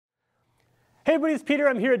Hey everybody, it's Peter.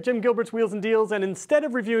 I'm here at Jim Gilbert's Wheels and Deals, and instead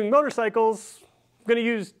of reviewing motorcycles, I'm going to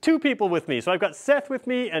use two people with me. So I've got Seth with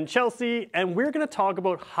me and Chelsea, and we're going to talk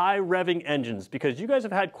about high revving engines because you guys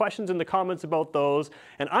have had questions in the comments about those,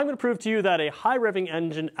 and I'm going to prove to you that a high revving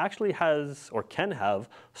engine actually has, or can have,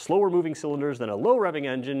 slower moving cylinders than a low revving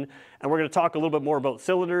engine, and we're going to talk a little bit more about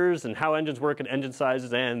cylinders and how engines work and engine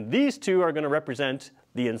sizes, and these two are going to represent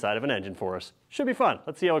the inside of an engine for us. Should be fun.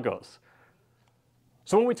 Let's see how it goes.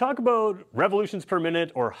 So when we talk about revolutions per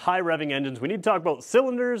minute or high revving engines, we need to talk about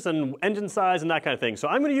cylinders and engine size and that kind of thing. So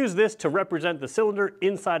I'm going to use this to represent the cylinder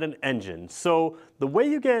inside an engine. So the way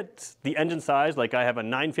you get the engine size, like I have a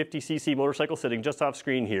 950cc motorcycle sitting just off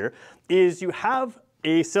screen here, is you have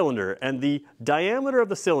a cylinder, and the diameter of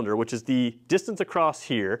the cylinder, which is the distance across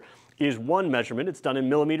here, is one measurement. It's done in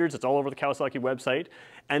millimeters. It's all over the Kawasaki website.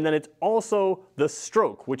 And then it's also the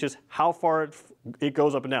stroke, which is how far it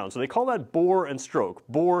goes up and down. So they call that bore and stroke.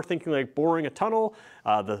 Bore, thinking like boring a tunnel,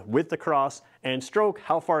 the width across, and stroke,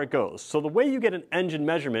 how far it goes. So the way you get an engine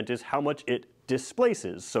measurement is how much it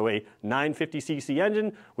displaces. So a 950cc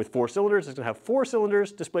engine with 4 cylinders is going to have 4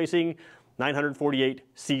 cylinders displacing 948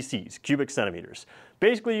 cc's, cubic centimeters.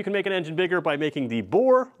 Basically, you can make an engine bigger by making the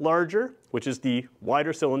bore larger, which is the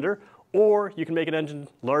wider cylinder, or you can make an engine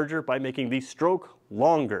larger by making the stroke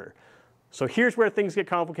longer. So here's where things get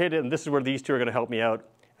complicated, and this is where these two are going to help me out,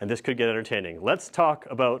 and this could get entertaining. Let's talk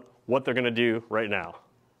about what they're going to do right now.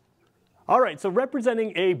 All right, so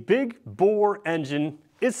representing a big bore engine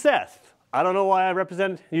is Seth. I don't know why I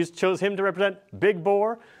chose him to represent big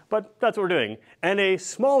bore, but that's what we're doing. And a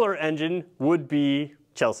smaller engine would be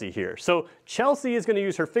Chelsea here. So Chelsea is going to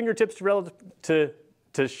use her fingertips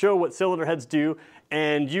to show what cylinder heads do,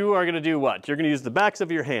 and you are going to do what? You're going to use the backs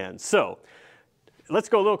of your hands. So let's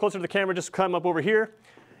go a little closer to the camera, just climb up over here.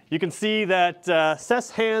 You can see that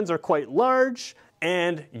Seth's hands are quite large,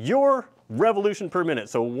 and your revolution per minute.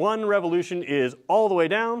 So one revolution is all the way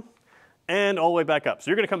down and all the way back up. So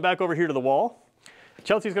you're going to come back over here to the wall.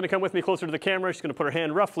 Chelsea's going to come with me closer to the camera. She's going to put her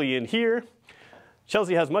hand roughly in here.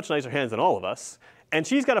 Chelsea has much nicer hands than all of us. And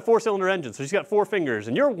she's got a 4-cylinder engine, so she's got 4 fingers.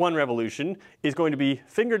 And your one revolution is going to be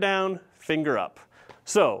finger down, finger up.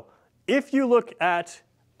 So if you look at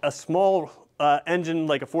a small engine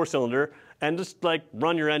like a 4-cylinder and just like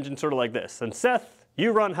run your engine sort of like this. And Seth,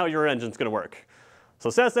 you run how your engine's going to work. So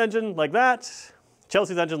Seth's engine like that,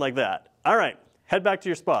 Chelsea's engine like that. All right, head back to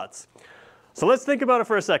your spots. So let's think about it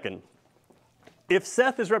for a second. If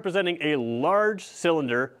Seth is representing a large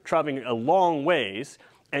cylinder traveling a long ways,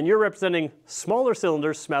 and you're representing smaller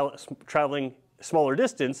cylinders traveling smaller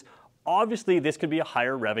distance, obviously this could be a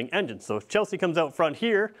higher revving engine. So if Chelsea comes out front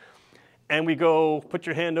here, and we go, put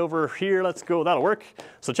your hand over here, let's go, that'll work.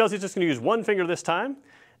 So Chelsea's just going to use one finger this time,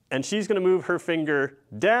 and she's going to move her finger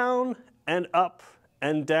down and up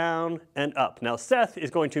and down and up. Now Seth is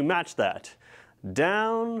going to match that.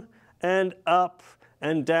 Down and up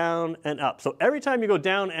and down and up. So every time you go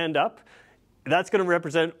down and up, that's going to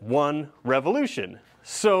represent one revolution.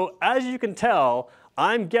 So as you can tell,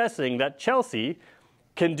 I'm guessing that Chelsea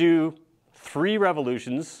can do 3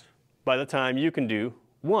 revolutions by the time you can do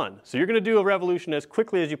 1. So you're going to do a revolution as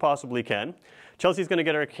quickly as you possibly can. Chelsea's going to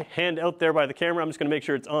get her hand out there by the camera. I'm just going to make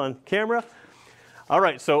sure it's on camera. All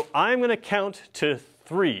right, so I'm going to count to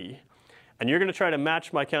 3. And you're going to try to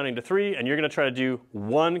match my counting to 3, and you're going to try to do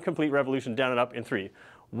 1 complete revolution down and up in 3.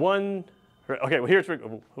 1, okay, well here's,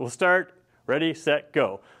 we'll start, ready, set,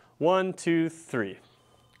 go. 1, 2, 3.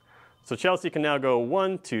 So Chelsea can now go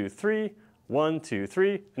 1, 2, 3, 1, 2,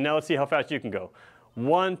 3, and now let's see how fast you can go.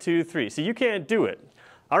 1, 2, 3. See, you can't do it.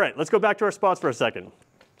 All right, let's go back to our spots for a second.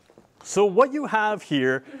 So what you have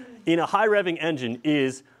here in a high revving engine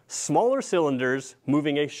is smaller cylinders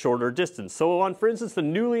moving a shorter distance. So on, for instance, the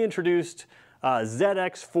newly introduced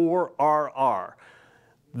ZX4RR,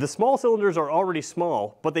 the small cylinders are already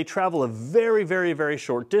small, but they travel a very, very, very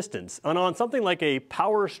short distance. And on something like a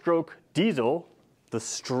power stroke diesel, the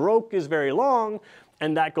stroke is very long,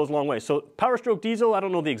 and that goes a long way. So power stroke diesel, I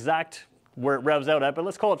don't know the exact where it revs out at, but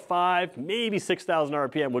let's call it 5, maybe 6,000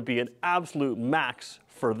 RPM would be an absolute max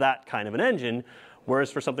for that kind of an engine.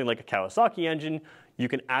 Whereas for something like a Kawasaki engine, you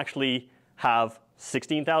can actually have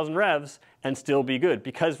 16,000 revs and still be good.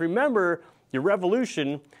 Because remember, your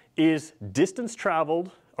revolution is distance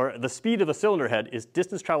traveled, or the speed of the cylinder head is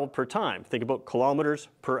distance traveled per time. Think about kilometers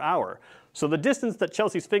per hour. So the distance that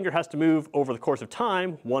Chelsea's finger has to move over the course of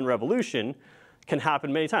time, 1 revolution, can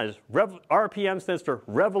happen many times. RPM stands for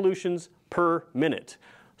revolutions per minute.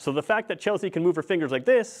 So the fact that Chelsea can move her fingers like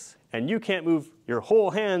this, and you can't move your whole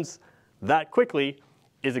hands that quickly,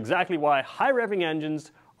 is exactly why high revving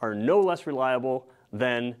engines are no less reliable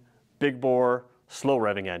than big bore slow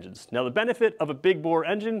revving engines. Now the benefit of a big bore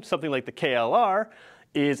engine, something like the KLR,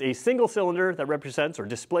 is a single cylinder that represents or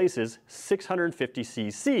displaces 650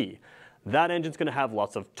 cc. That engine's going to have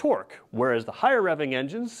lots of torque, whereas the higher revving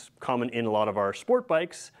engines, common in a lot of our sport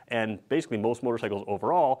bikes and basically most motorcycles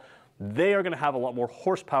overall, they are going to have a lot more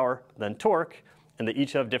horsepower than torque, and they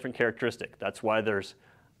each have different characteristics. That's why there's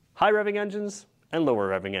high revving engines and lower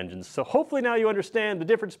revving engines. So hopefully now you understand the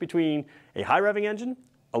difference between a high revving engine,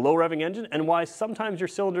 a low revving engine, and why sometimes your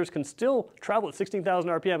cylinders can still travel at 16,000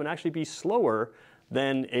 RPM and actually be slower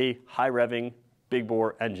than a high revving big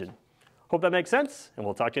bore engine. Hope that makes sense, and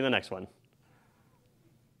we'll talk to you in the next one.